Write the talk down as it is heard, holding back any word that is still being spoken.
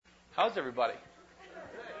How's everybody?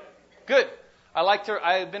 Good.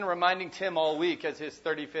 I've been reminding Tim all week as his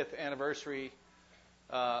 35th anniversary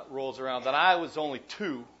rolls around that I was only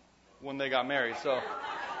 2 when they got married. So,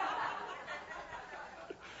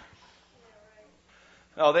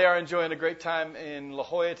 no, they are enjoying a great time in La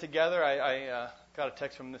Jolla together. I got a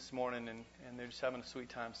text from them this morning, and they're just having a sweet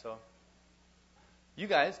time. So, you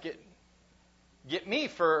guys get me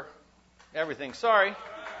for everything. Sorry.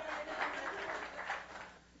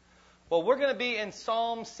 Well, we're going to be in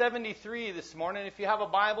Psalm 73 this morning. If you have a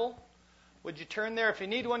Bible, would you turn there? If you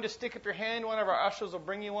need one, just stick up your hand. One of our ushers will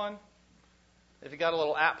bring you one. If you got a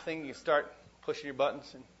little app thing, you start pushing your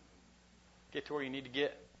buttons and get to where you need to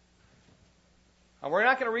get. And we're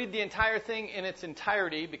not going to read the entire thing in its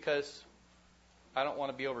entirety because I don't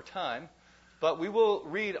want to be over time. But we will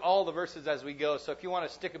read all the verses as we go. So if you want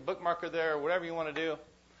to stick a bookmarker there or whatever you want to do,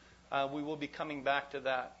 we will be coming back to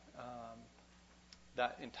that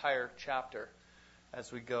entire chapter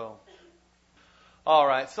as we go. All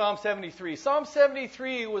right, Psalm 73. Psalm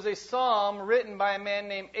 73 was a psalm written by a man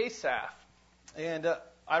named Asaph. And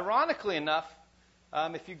ironically enough,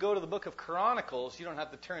 if you go to the book of Chronicles, you don't have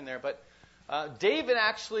to turn there, but David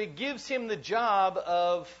actually gives him the job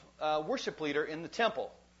of worship leader in the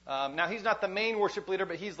temple. Now, he's not the main worship leader,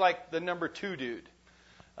 but he's like the number 2 dude.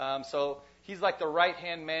 So he's like the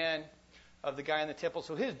right-hand man of the guy in the temple.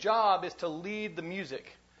 So his job is to lead the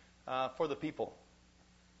music for the people.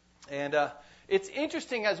 And it's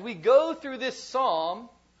interesting, as we go through this psalm,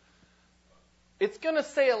 it's going to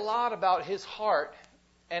say a lot about his heart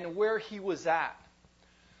and where he was at.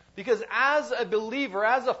 Because as a believer,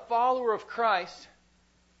 as a follower of Christ,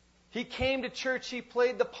 he came to church, he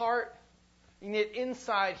played the part, and yet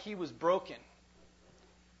inside he was broken.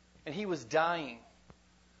 And he was dying.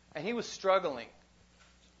 And he was struggling.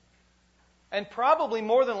 And probably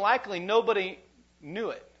more than likely nobody knew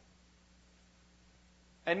it.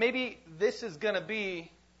 And maybe this is going to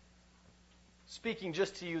be speaking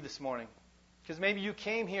just to you this morning. Because maybe you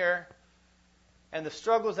came here and the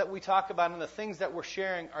struggles that we talk about and the things that we're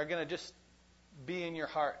sharing are going to just be in your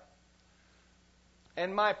heart.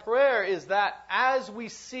 And my prayer is that as we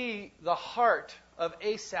see the heart of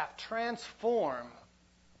Asaph transform,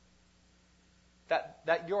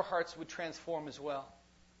 that your hearts would transform as well.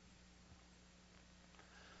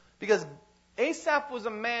 Because Asaph was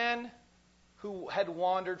a man who had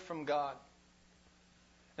wandered from God.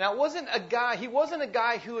 Now, he wasn't a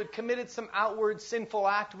guy who had committed some outward sinful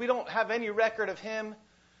act. We don't have any record of him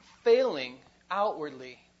failing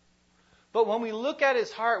outwardly. But when we look at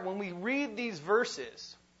his heart, when we read these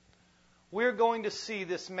verses, we're going to see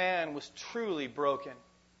this man was truly broken.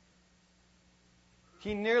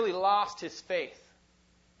 He nearly lost his faith.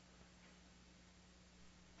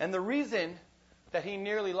 And the reason that he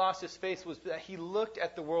nearly lost his faith was that he looked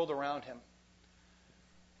at the world around him.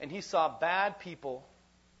 And he saw bad people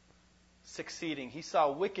succeeding. He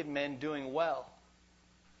saw wicked men doing well.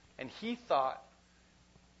 And he thought,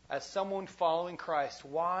 as someone following Christ,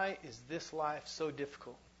 why is this life so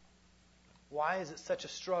difficult? Why is it such a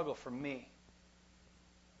struggle for me?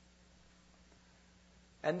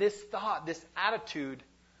 And this thought, this attitude,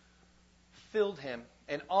 filled him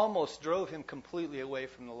and almost drove him completely away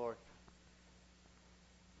from the Lord.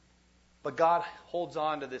 But God holds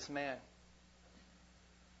on to this man.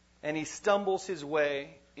 And he stumbles his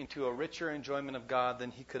way into a richer enjoyment of God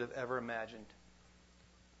than he could have ever imagined.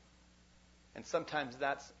 And sometimes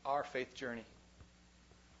that's our faith journey.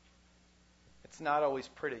 It's not always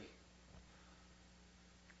pretty.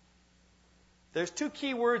 There's 2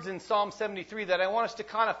 key words in Psalm 73 that I want us to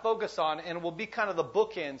kind of focus on and will be kind of the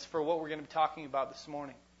bookends for what we're going to be talking about this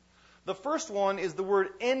morning. The first one is the word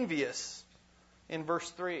envious in verse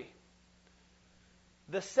 3.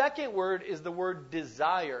 The second word is the word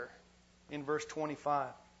desire in verse 25.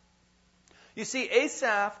 You see,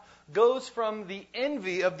 Asaph goes from the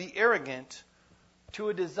envy of the arrogant to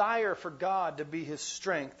a desire for God to be his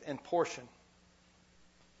strength and portion.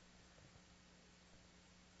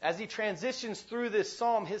 As he transitions through this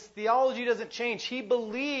psalm, his theology doesn't change. He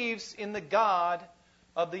believes in the God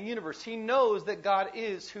of the universe. He knows that God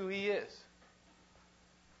is who he is.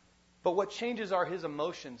 But what changes are his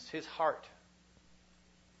emotions, his heart.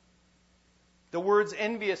 The words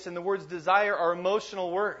envious and the words desire are emotional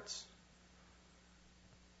words.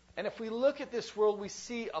 And if we look at this world, we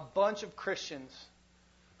see a bunch of Christians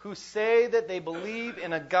who say that they believe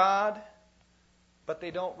in a God, but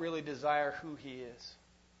they don't really desire who he is.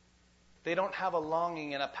 They don't have a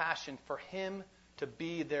longing and a passion for him to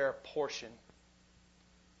be their portion.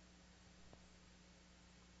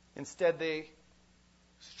 Instead, they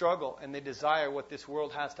struggle and they desire what this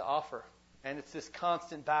world has to offer. And it's this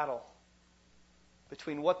constant battle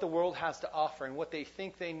between what the world has to offer and what they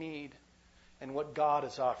think they need and what God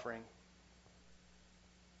is offering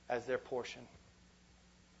as their portion.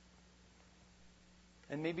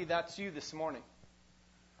 And maybe that's you this morning.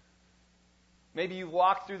 Maybe you've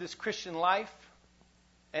walked through this Christian life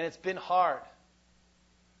and it's been hard.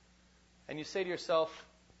 And you say to yourself,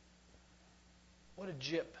 what a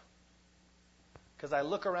gyp. Because I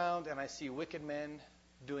look around and I see wicked men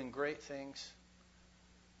doing great things,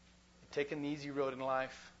 taking the easy road in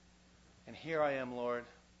life. And here I am, Lord,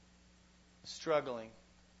 struggling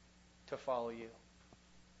to follow you.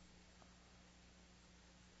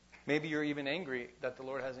 Maybe you're even angry that the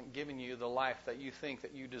Lord hasn't given you the life that you think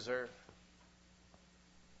that you deserve.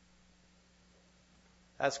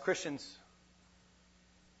 As Christians,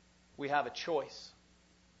 we have a choice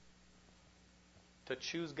to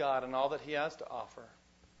choose God and all that He has to offer,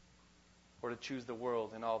 or to choose the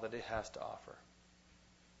world and all that it has to offer.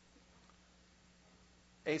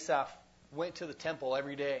 Asaph went to the temple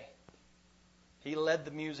every day. He led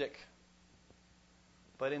the music.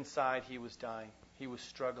 But inside he was dying. He was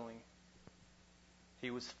struggling.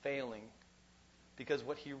 He was failing. Because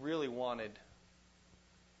what he really wanted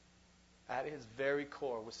at his very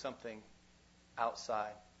core was something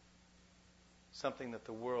outside. Something that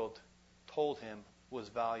the world told him was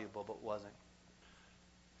valuable but wasn't.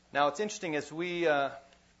 Now it's interesting as we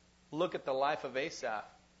look at the life of Asaph,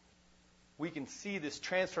 we can see this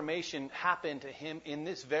transformation happen to him in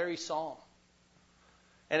this very psalm.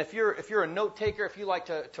 And if you're a note taker, if you like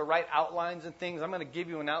to write outlines and things, I'm going to give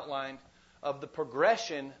you an outline of the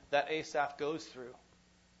progression that Asaph goes through.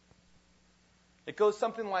 It goes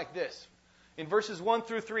something like this. In verses 1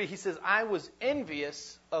 through 3, he says, I was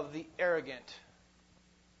envious of the arrogant.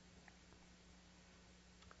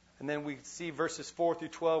 And then we see verses 4 through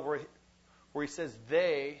 12 where he says,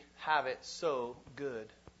 they have it so good.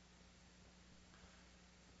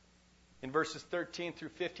 In verses 13 through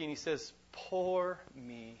 15, he says, poor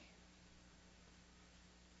me.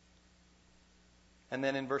 And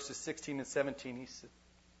then in verses 16 and 17,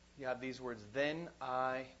 you have these words, then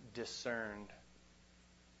I discerned.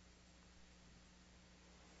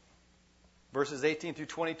 Verses 18 through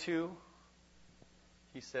 22,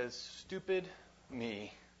 he says, stupid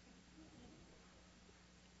me.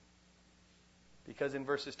 Because in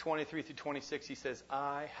verses 23 through 26, he says,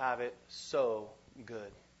 I have it so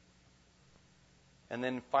good. And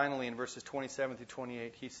then finally in verses 27 through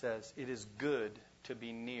 28, he says, it is good to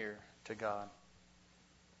be near to God.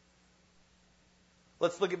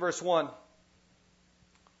 Let's look at verse 1.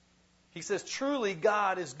 He says, truly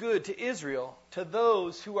God is good to Israel, to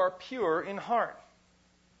those who are pure in heart.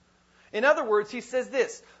 In other words, he says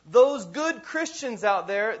this, those good Christians out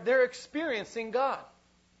there, they're experiencing God.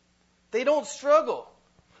 They don't struggle.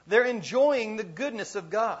 They're enjoying the goodness of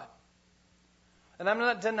God. And I'm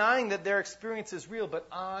not denying that their experience is real, but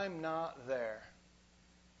I'm not there.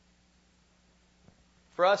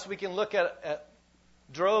 For us, we can look at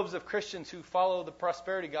droves of Christians who follow the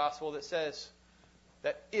prosperity gospel that says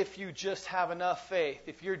that if you just have enough faith,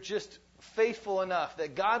 if you're just faithful enough,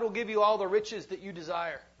 that God will give you all the riches that you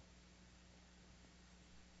desire.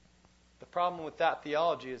 The problem with that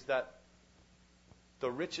theology is that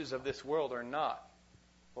the riches of this world are not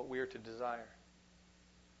what we are to desire.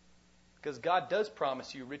 Because God does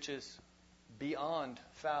promise you riches beyond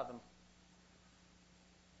fathom.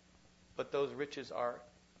 But those riches are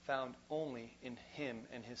found only in Him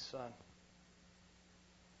and His Son.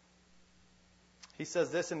 He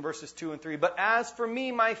says this in verses 2 and 3. But as for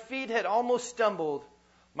me, my feet had almost stumbled.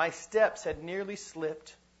 My steps had nearly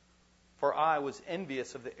slipped. For I was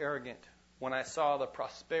envious of the arrogant when I saw the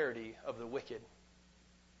prosperity of the wicked.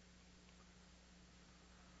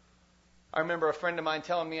 I remember a friend of mine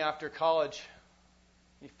telling me after college,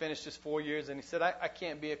 he finished his 4 years, and he said, I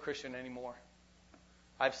can't be a Christian anymore.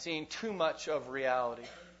 I've seen too much of reality.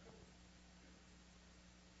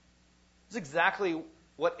 It's exactly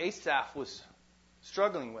what Asaph was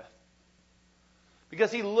struggling with.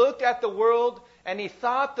 Because he looked at the world and he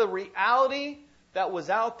thought the reality that was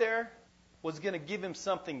out there was going to give him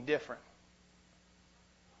something different.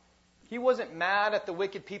 He wasn't mad at the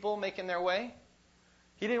wicked people making their way.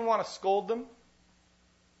 He didn't want to scold them.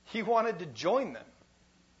 He wanted to join them.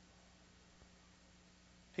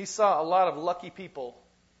 He saw a lot of lucky people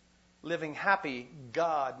living happy,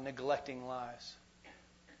 God-neglecting lives.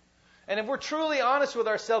 And if we're truly honest with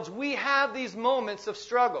ourselves, we have these moments of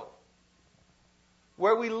struggle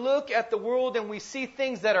where we look at the world and we see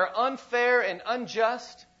things that are unfair and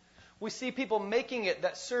unjust. We see people making it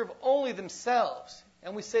that serve only themselves.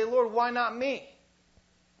 And we say, Lord, why not me?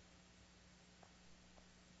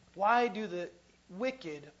 Why do the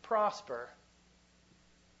wicked prosper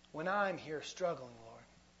when I'm here struggling, Lord?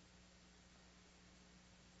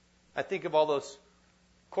 I think of all those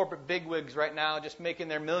corporate bigwigs right now just making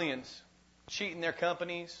their millions, cheating their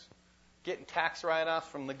companies, getting tax write-offs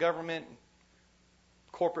from the government,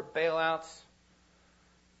 corporate bailouts,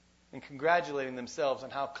 and congratulating themselves on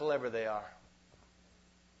how clever they are.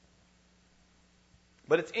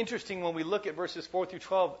 But it's interesting when we look at verses 4 through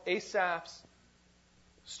 12, Asaph's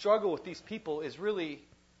struggle with these people is really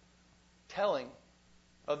telling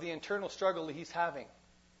of the internal struggle that he's having.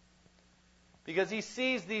 Because he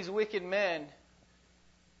sees these wicked men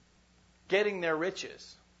getting their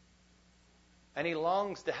riches, and he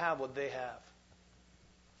longs to have what they have.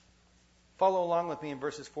 Follow along with me in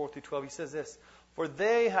verses 4 through 12. He says this, "For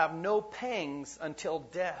they have no pangs until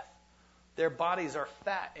death. Their bodies are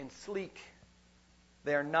fat and sleek.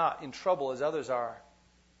 They are not in trouble as others are.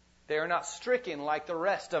 They are not stricken like the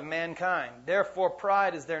rest of mankind. Therefore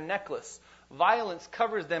pride is their necklace. Violence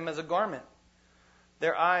covers them as a garment.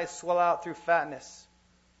 Their eyes swell out through fatness.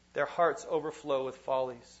 Their hearts overflow with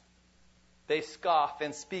follies. They scoff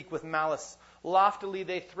and speak with malice. Loftily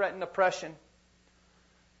they threaten oppression.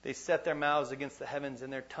 They set their mouths against the heavens,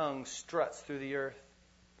 and their tongue struts through the earth.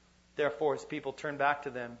 Therefore his people turn back to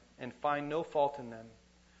them and find no fault in them.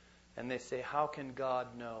 And they say, how can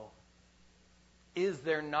God know? Is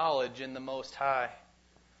there knowledge in the Most High?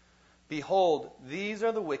 Behold, these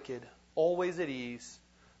are the wicked, always at ease.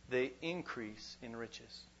 They increase in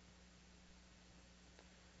riches."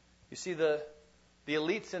 You see, the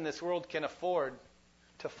elites in this world can afford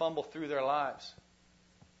to fumble through their lives,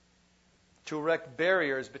 to erect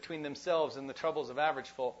barriers between themselves and the troubles of average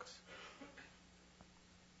folks.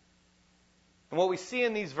 And what we see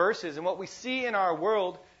in these verses and what we see in our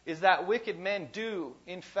world is that wicked men do,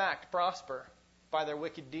 in fact, prosper by their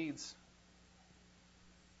wicked deeds.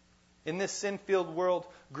 In this sin-filled world,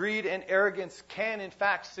 greed and arrogance can, in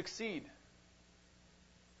fact, succeed.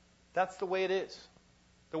 That's the way it is.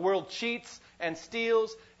 The world cheats and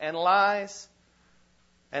steals and lies,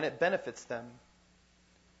 and it benefits them.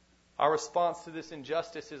 Our response to this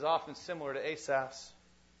injustice is often similar to Asaph's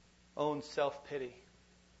own self-pity.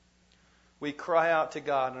 We cry out to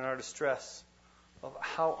God in our distress of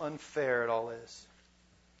how unfair it all is.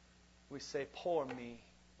 We say, poor me.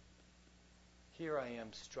 Here I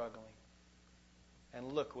am struggling.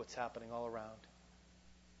 And look what's happening all around.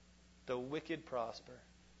 The wicked prosper.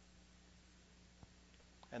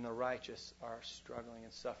 And the righteous are struggling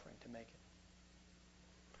and suffering to make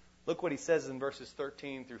it. Look what he says in verses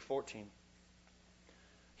 13 through 14.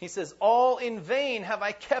 He says, "All in vain have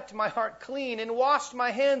I kept my heart clean and washed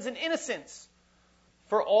my hands in innocence.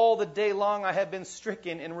 For all the day long I have been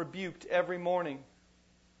stricken and rebuked every morning."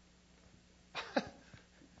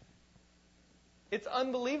 It's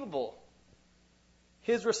unbelievable,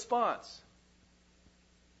 his response.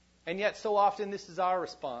 And yet so often this is our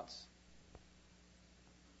response.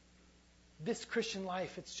 This Christian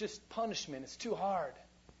life, it's just punishment. It's too hard.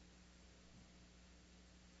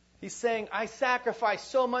 He's saying, I sacrifice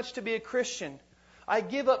so much to be a Christian. I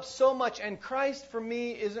give up so much, and Christ for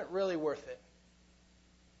me isn't really worth it.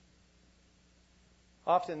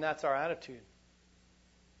 Often that's our attitude.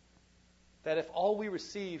 That if all we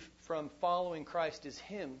receive from following Christ is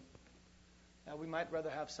Him, now we might rather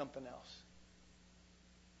have something else.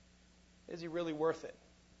 Is He really worth it?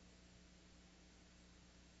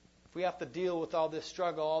 If we have to deal with all this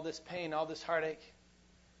struggle, all this pain, all this heartache,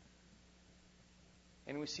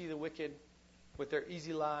 and we see the wicked with their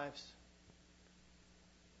easy lives,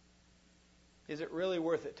 is it really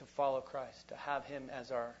worth it to follow Christ, to have Him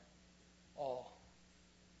as our all?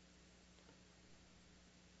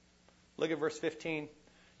 Look at verse 15.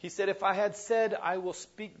 He said, "If I had said, I will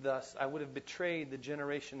speak thus, I would have betrayed the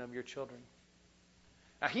generation of your children."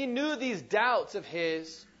 Now, he knew these doubts of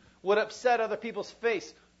his would upset other people's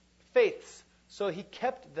faiths, so he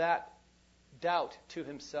kept that doubt to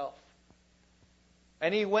himself.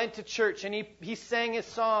 And he went to church, and he sang his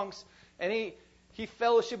songs, and he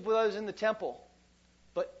fellowshiped with others in the temple.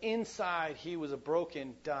 But inside, he was a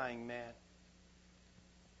broken, dying man.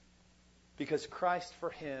 Because Christ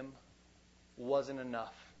for him wasn't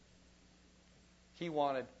enough. He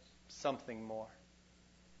wanted something more.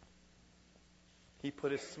 He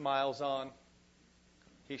put his smiles on.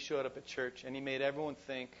 He showed up at church, and he made everyone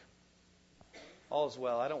think, all's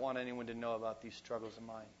well. I don't want anyone to know about these struggles of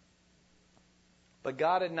mine. But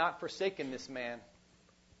God had not forsaken this man.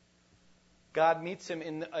 God meets him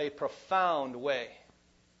in a profound way.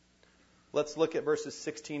 Let's look at verses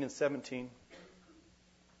 16 and 17.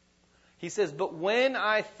 He says, "But when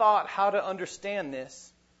I thought how to understand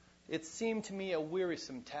this, It seemed to me a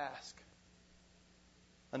wearisome task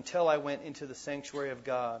until I went into the sanctuary of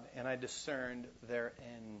God and I discerned their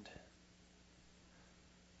end.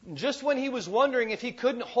 Just when he was wondering if he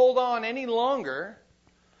couldn't hold on any longer,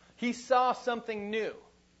 he saw something new.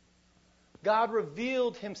 God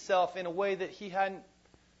revealed himself in a way that he hadn't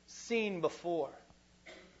seen before.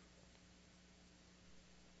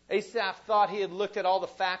 Asaph thought he had looked at all the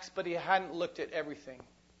facts, but he hadn't looked at everything.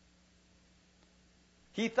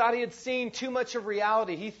 He thought he had seen too much of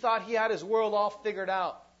reality. He thought he had his world all figured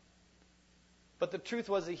out. But the truth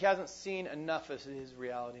was that he hasn't seen enough of his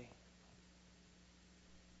reality.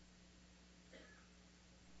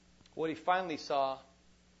 What he finally saw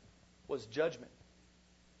was judgment.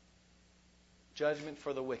 Judgment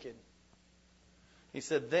for the wicked. He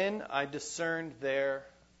said, "Then I discerned their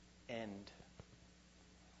end."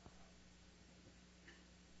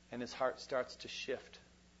 And his heart starts to shift.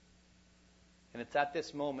 And it's at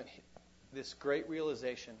this moment, this great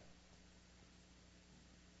realization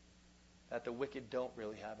that the wicked don't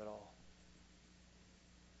really have it all.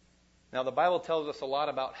 Now, the Bible tells us a lot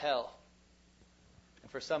about hell. And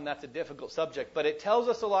for some, that's a difficult subject. But it tells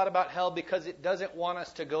us a lot about hell because it doesn't want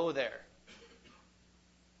us to go there.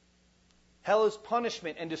 Hell is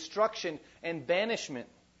punishment and destruction and banishment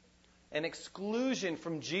and exclusion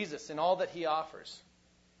from Jesus and all that he offers.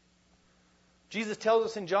 Jesus tells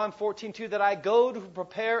us in John 14:2 that I go to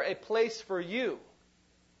prepare a place for you.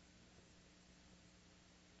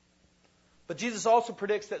 But Jesus also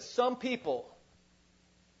predicts that some people,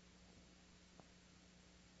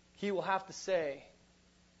 he will have to say,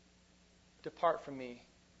 "Depart from me,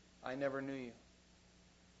 I never knew you."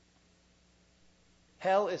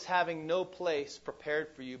 Hell is having no place prepared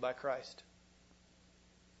for you by Christ.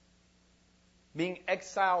 Being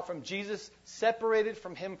exiled from Jesus, separated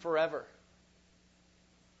from him forever.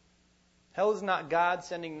 Hell is not God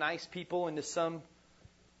sending nice people into something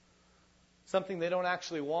they don't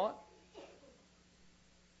actually want.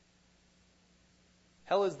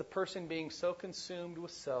 Hell is the person being so consumed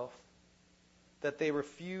with self that they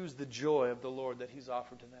refuse the joy of the Lord that he's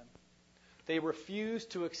offered to them. They refuse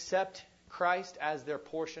to accept Christ as their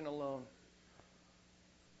portion alone.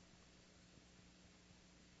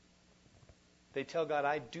 They tell God,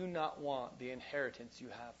 "I do not want the inheritance you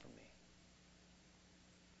have for me."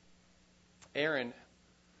 Aaron,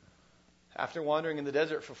 after wandering in the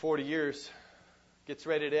desert for 40 years, gets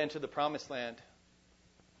ready to enter the promised land.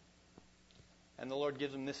 And the Lord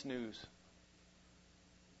gives him this news.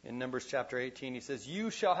 In Numbers chapter 18, he says, "You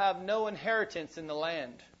shall have no inheritance in the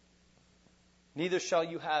land, neither shall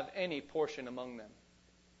you have any portion among them."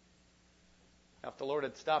 Now, if the Lord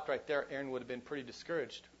had stopped right there, Aaron would have been pretty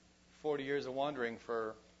discouraged. 40 years of wandering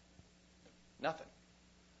for nothing.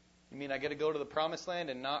 You mean I get to go to the promised land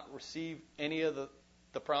and not receive any of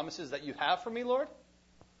the promises that you have for me, Lord?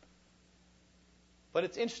 But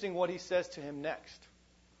it's interesting what he says to him next.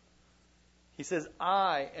 He says,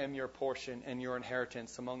 "I am your portion and your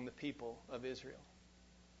inheritance among the people of Israel."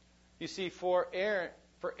 You see, for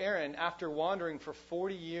Aaron, after wandering for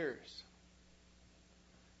 40 years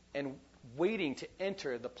and waiting to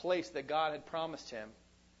enter the place that God had promised him,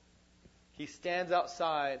 he stands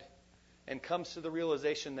outside and comes to the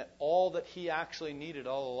realization that all that he actually needed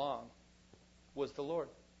all along was the Lord.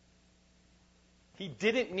 He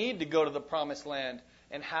didn't need to go to the promised land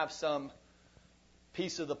and have some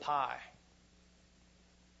piece of the pie.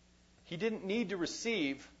 He didn't need to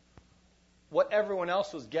receive what everyone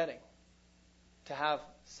else was getting to have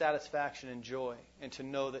satisfaction and joy and to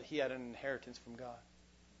know that he had an inheritance from God.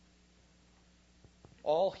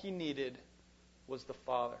 All he needed was the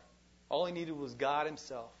Father. All he needed was God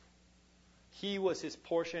himself. He was his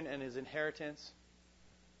portion and his inheritance.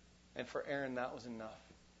 And for Aaron, that was enough.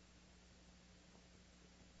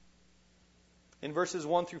 In verses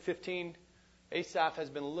 1 through 15, Asaph has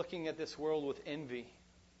been looking at this world with envy.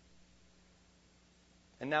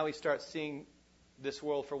 And now he starts seeing this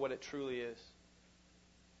world for what it truly is.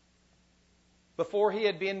 Before, he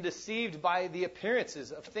had been deceived by the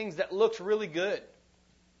appearances of things that looked really good.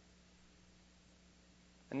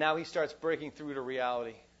 And now he starts breaking through to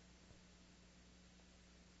reality.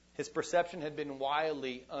 His perception had been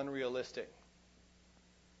wildly unrealistic.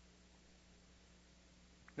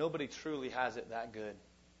 Nobody truly has it that good.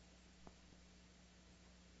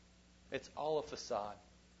 It's all a facade.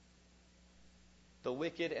 The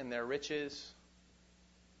wicked and their riches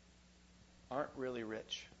aren't really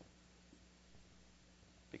rich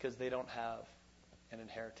because they don't have an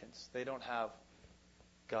inheritance. They don't have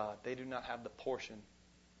God. They do not have the portion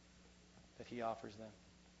that he offers them.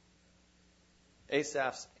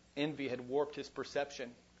 Asaph's envy had warped his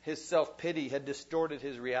perception, His self-pity had distorted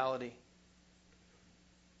his reality.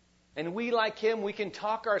 And we, like him, we can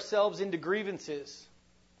talk ourselves into grievances.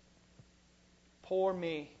 Poor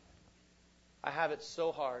me. I have it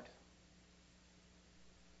so hard.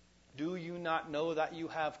 Do you not know that you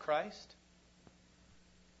have Christ?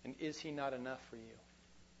 And is He not enough for you?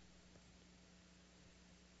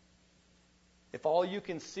 If all you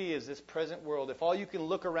can see is this present world, if all you can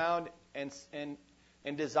look around and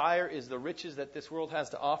desire is the riches that this world has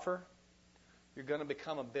to offer, you're going to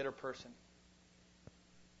become a bitter person.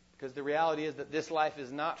 Because the reality is that this life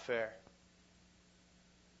is not fair.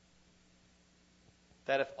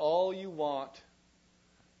 That if all you want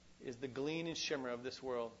is the gleam and shimmer of this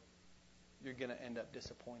world, you're going to end up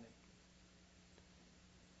disappointed.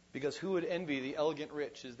 Because who would envy the elegant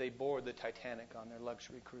rich as they board the Titanic on their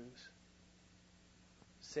luxury cruise,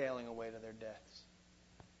 sailing away to their deaths?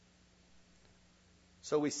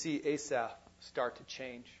 So we see Asaph start to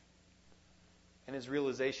change. And his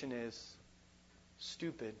realization is,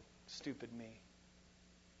 stupid, stupid me.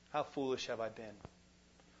 How foolish have I been?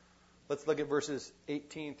 Let's look at verses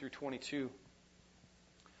 18 through 22.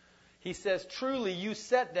 He says, truly you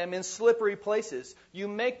set them in slippery places. You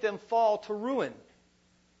make them fall to ruin.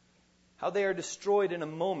 How they are destroyed in a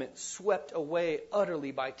moment, swept away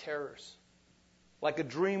utterly by terrors. Like a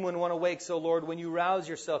dream when one awakes, O Lord, when you rouse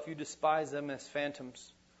yourself, you despise them as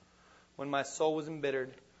phantoms. When my soul was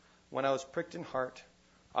embittered, when I was pricked in heart,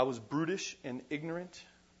 I was brutish and ignorant.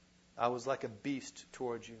 I was like a beast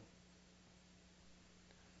towards you.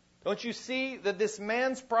 Don't you see that this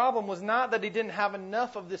man's problem was not that he didn't have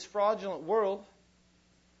enough of this fraudulent world?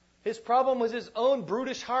 His problem was his own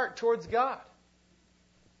brutish heart towards God.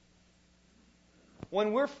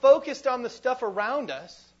 When we're focused on the stuff around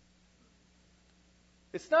us,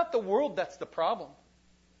 it's not the world that's the problem.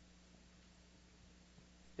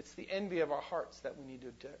 It's the envy of our hearts that we need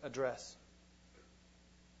to address.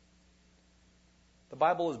 The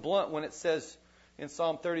Bible is blunt when it says in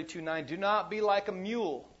Psalm 32:9, do not be like a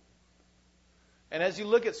mule. And as you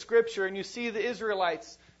look at Scripture and you see the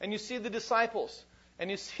Israelites and you see the disciples and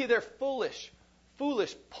you see their foolish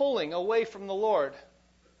pulling away from the Lord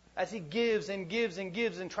as He gives and gives and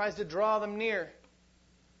gives and tries to draw them near,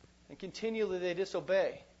 and continually they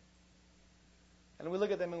disobey. And we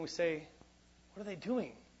look at them and we say, what are they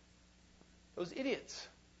doing? Those idiots.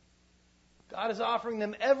 God is offering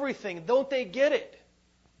them everything. Don't they get it?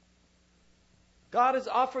 God has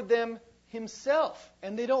offered them Himself,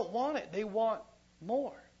 and they don't want it. They want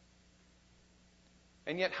more.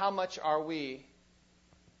 And yet, how much are we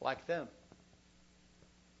like them?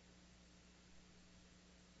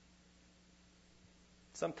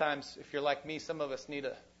 Sometimes, if you're like me, some of us need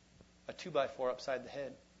a 2x4 upside the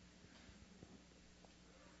head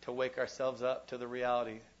to wake ourselves up to the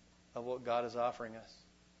reality of what God is offering us.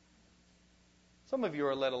 Some of you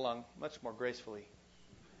are led along much more gracefully.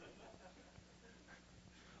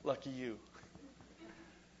 Lucky you.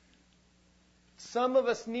 Some of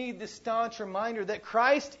us need this staunch reminder that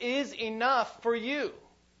Christ is enough for you.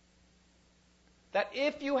 That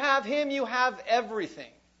if you have Him, you have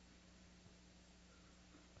everything.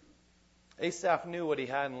 Asaph knew what he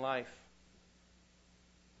had in life.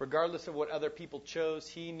 Regardless of what other people chose,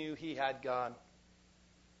 he knew he had God.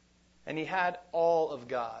 And he had all of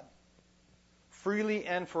God, freely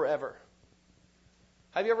and forever.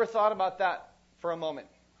 Have you ever thought about that for a moment?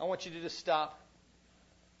 I want you to just stop.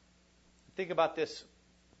 Think about this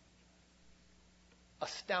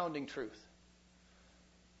astounding truth.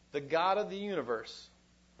 The God of the universe,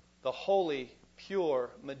 the holy, pure,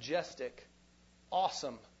 majestic,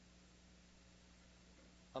 awesome,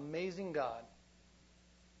 amazing God,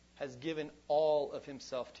 has given all of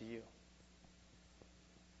Himself to you.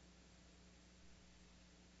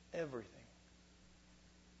 Everything.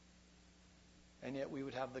 And yet we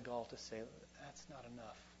would have the gall to say, that's not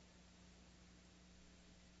enough.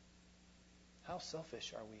 How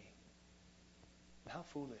selfish are we? How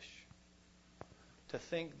foolish to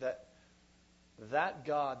think that that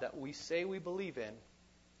God that we say we believe in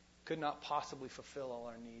could not possibly fulfill all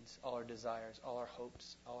our needs, all our desires, all our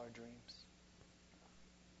hopes, all our dreams.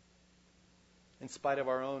 In spite of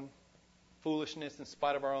our own foolishness, in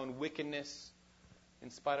spite of our own wickedness,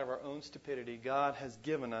 in spite of our own stupidity, God has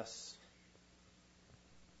given us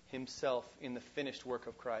Himself in the finished work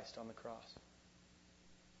of Christ on the cross.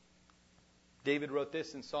 David wrote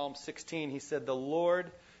this in Psalm 16. He said, the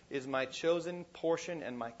Lord is my chosen portion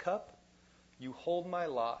and my cup. You hold my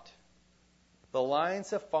lot. The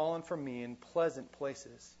lines have fallen for me in pleasant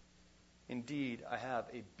places. Indeed, I have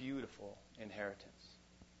a beautiful inheritance.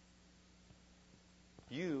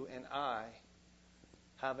 You and I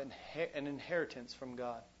have an inheritance from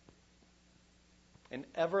God. An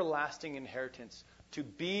everlasting inheritance. To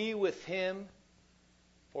be with Him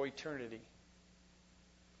for eternity.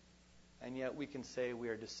 And yet we can say we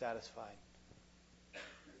are dissatisfied.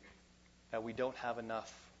 That we don't have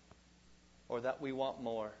enough. Or that we want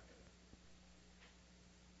more.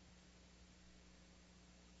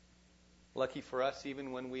 Lucky for us,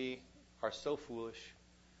 even when we are so foolish,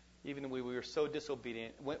 even when we are so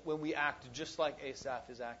disobedient, when we act just like Asaph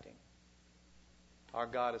is acting, our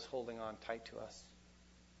God is holding on tight to us.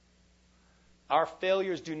 Our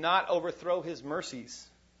failures do not overthrow His mercies.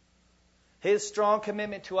 His strong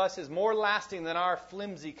commitment to us is more lasting than our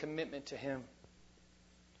flimsy commitment to Him.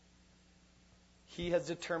 He has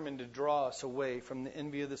determined to draw us away from the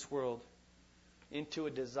envy of this world into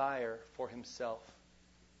a desire for Himself.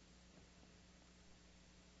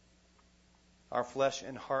 Our flesh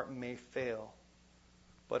and heart may fail,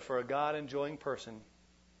 but for a God-enjoying person,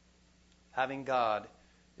 having God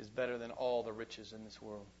is better than all the riches in this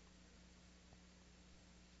world.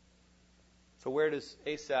 So where does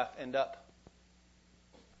Asaph end up?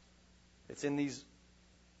 It's in these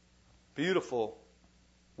beautiful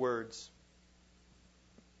words.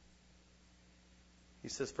 He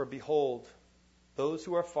says, "For behold, those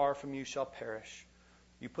who are far from you shall perish.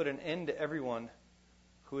 You put an end to everyone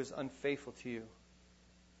who is unfaithful to you.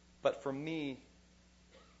 But for me,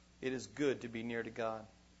 it is good to be near to God.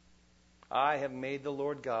 I have made the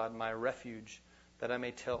Lord God my refuge, that I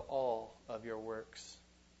may tell all of your works."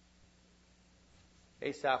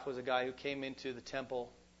 Asaph was a guy who came into the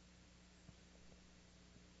temple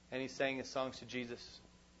and he sang his songs to Jesus.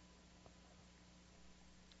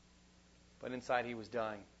 But inside he was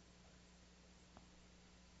dying.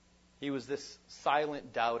 He was this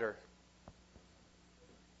silent doubter.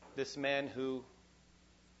 This man who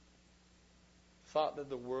thought that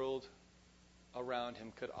the world around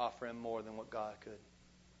him could offer him more than what God could.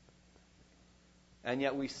 And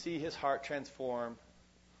yet we see his heart transform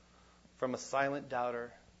from a silent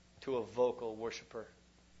doubter to a vocal worshiper.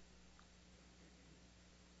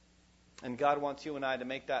 And God wants you and I to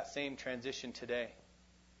make that same transition today.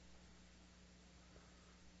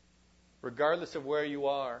 Regardless of where you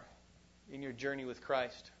are in your journey with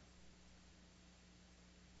Christ,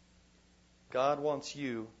 God wants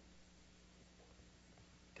you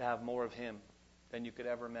to have more of Him than you could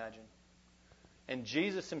ever imagine. And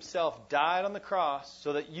Jesus Himself died on the cross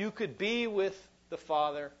so that you could be with the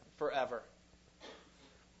Father forever.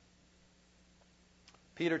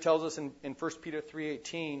 Peter tells us in 1 Peter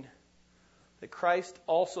 3:18 that Christ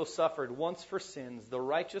also suffered once for sins, the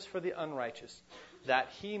righteous for the unrighteous, that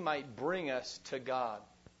He might bring us to God.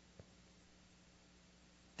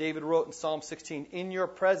 David wrote in Psalm 16, "In your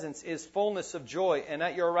presence is fullness of joy, and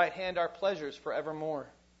at your right hand are pleasures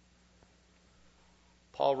forevermore."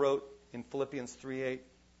 Paul wrote in Philippians 3:8,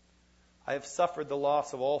 "I have suffered the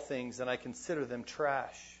loss of all things, and I consider them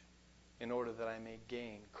trash, in order that I may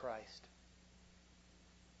gain Christ."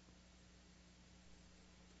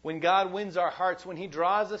 When God wins our hearts, when He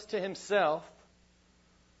draws us to Himself,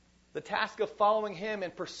 the task of following Him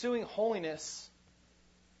and pursuing holiness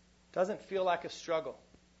doesn't feel like a struggle.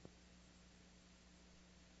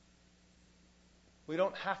 We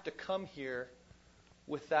don't have to come here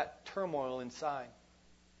with that turmoil inside,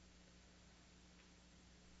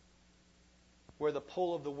 where the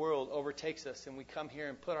pull of the world overtakes us and we come here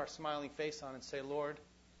and put our smiling face on and say, "Lord,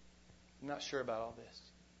 I'm not sure about all this."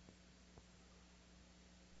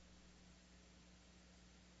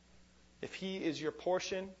 If He is your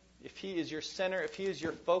portion, if He is your center, if He is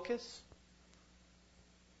your focus,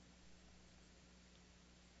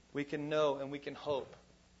 we can know and we can hope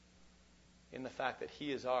in the fact that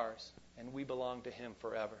He is ours and we belong to Him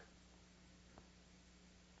forever.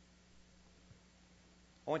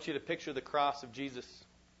 I want you to picture the cross of Jesus.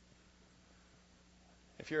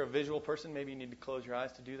 If you're a visual person, maybe you need to close your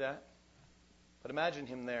eyes to do that. But imagine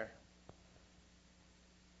Him there.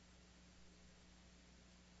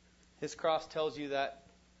 His cross tells you that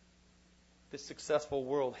this successful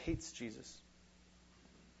world hates Jesus.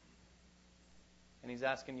 And He's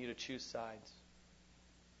asking you to choose sides.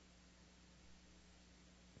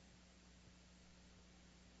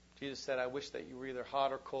 Jesus said, "I wish that you were either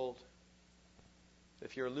hot or cold.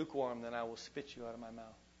 If you're lukewarm, then I will spit you out of my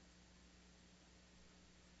mouth."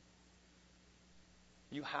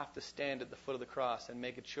 You have to stand at the foot of the cross and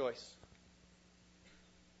make a choice.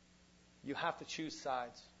 You have to choose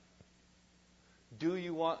sides. Do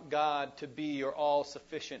you want God to be your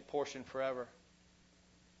all-sufficient portion forever?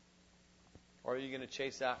 Or are you going to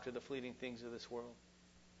chase after the fleeting things of this world?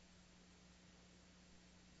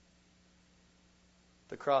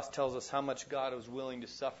 The cross tells us how much God was willing to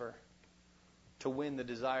suffer to win the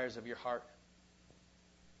desires of your heart.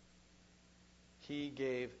 He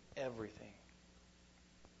gave everything.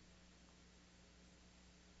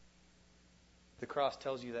 The cross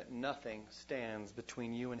tells you that nothing stands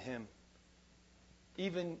between you and Him.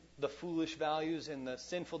 Even the foolish values and the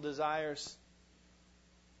sinful desires,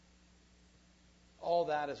 all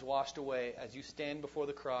that is washed away as you stand before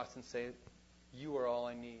the cross and say, you are all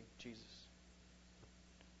I need, Jesus.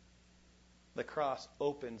 The cross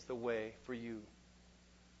opens the way for you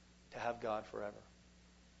to have God forever.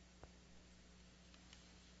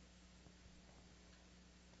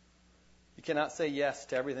 You cannot say yes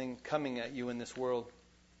to everything coming at you in this world.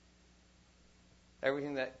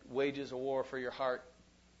 Everything that wages a war for your heart.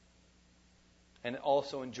 And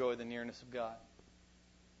also enjoy the nearness of God.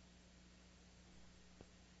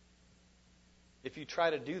 If you try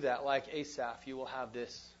to do that like Asaph, you will have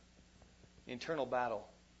this internal battle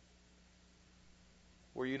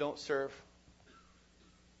where you don't serve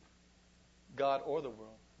God or the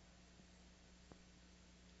world,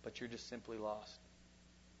 but you're just simply lost.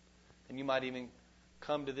 And you might even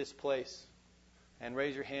come to this place and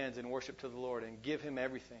raise your hands in worship to the Lord and give Him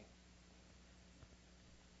everything.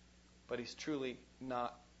 But He's truly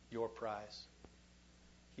not your prize.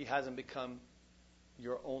 He hasn't become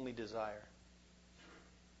your only desire.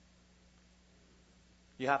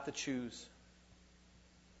 You have to choose.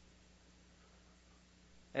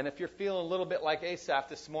 And if you're feeling a little bit like Asaph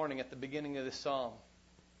this morning at the beginning of this psalm,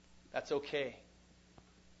 that's okay.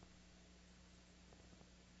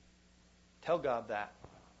 Tell God that.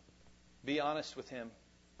 Be honest with Him.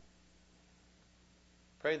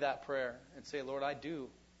 Pray that prayer and say, Lord, I do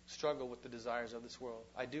struggle with the desires of this world.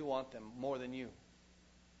 I do want them more than you.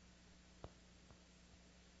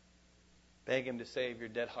 Beg Him to save your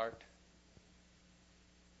dead heart,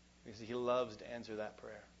 because He loves to answer that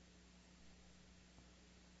prayer.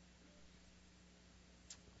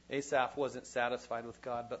 Asaph wasn't satisfied with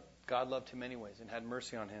God, but God loved him anyways and had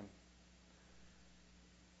mercy on him.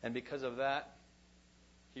 And because of that,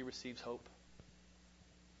 he receives hope.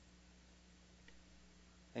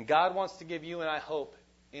 And God wants to give you and I hope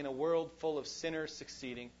in a world full of sinners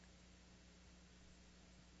succeeding,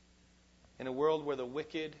 in a world where the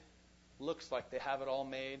wicked looks like they have it all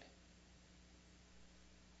made.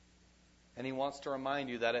 And He wants to remind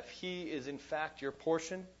you that if He is in fact your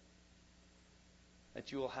portion,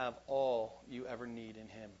 that you will have all you ever need in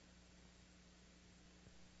Him.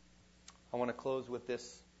 I want to close with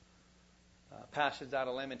this passage out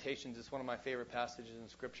of Lamentations. It's one of my favorite passages in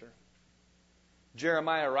Scripture.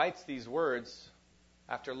 Jeremiah writes these words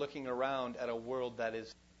after looking around at a world that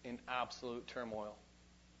is in absolute turmoil.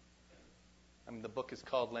 I mean, the book is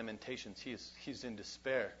called Lamentations. He's in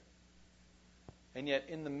despair. And yet,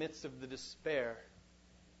 in the midst of the despair,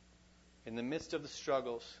 in the midst of the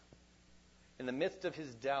struggles, in the midst of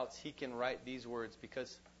his doubts, he can write these words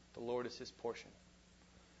because the Lord is his portion.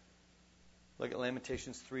 Look at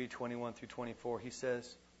Lamentations 3:21 through 24. He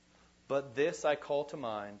says, "But this I call to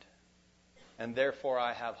mind, and therefore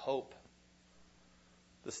I have hope.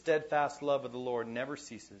 The steadfast love of the Lord never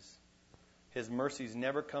ceases. His mercies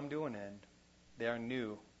never come to an end. They are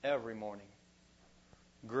new every morning.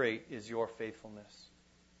 Great is your faithfulness.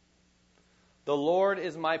 The Lord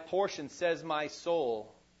is my portion, says my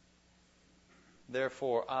soul.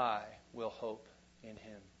 Therefore I will hope in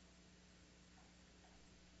Him."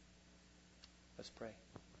 Let's pray.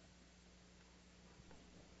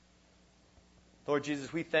 Lord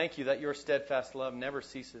Jesus, we thank You that Your steadfast love never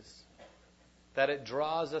ceases, that it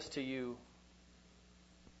draws us to You,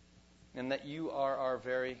 and that You are our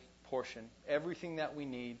very portion, everything that we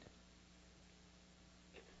need.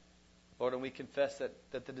 Lord, and we confess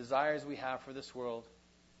that the desires we have for this world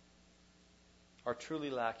are truly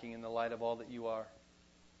lacking in the light of all that You are.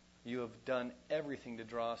 You have done everything to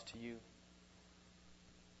draw us to You.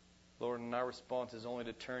 Lord, and our response is only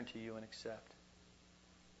to turn to You and accept.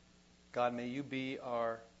 God, may You be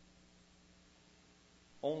our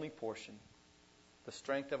only portion, the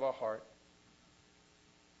strength of our heart,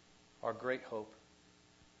 our great hope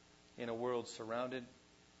in a world surrounded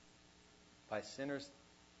by sinners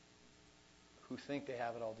who think they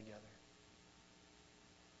have it all together.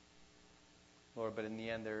 Lord, but in the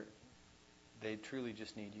end, they truly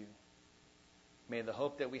just need You. May the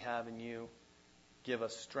hope that we have in You give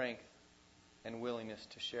us strength and willingness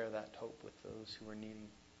to share that hope with those who are needing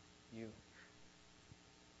You.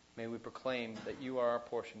 May we proclaim that You are our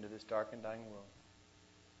portion to this dark and dying world.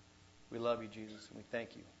 We love You, Jesus, and we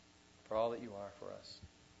thank You for all that You are for us.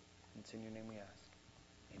 It's in Your name we ask.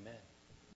 Amen.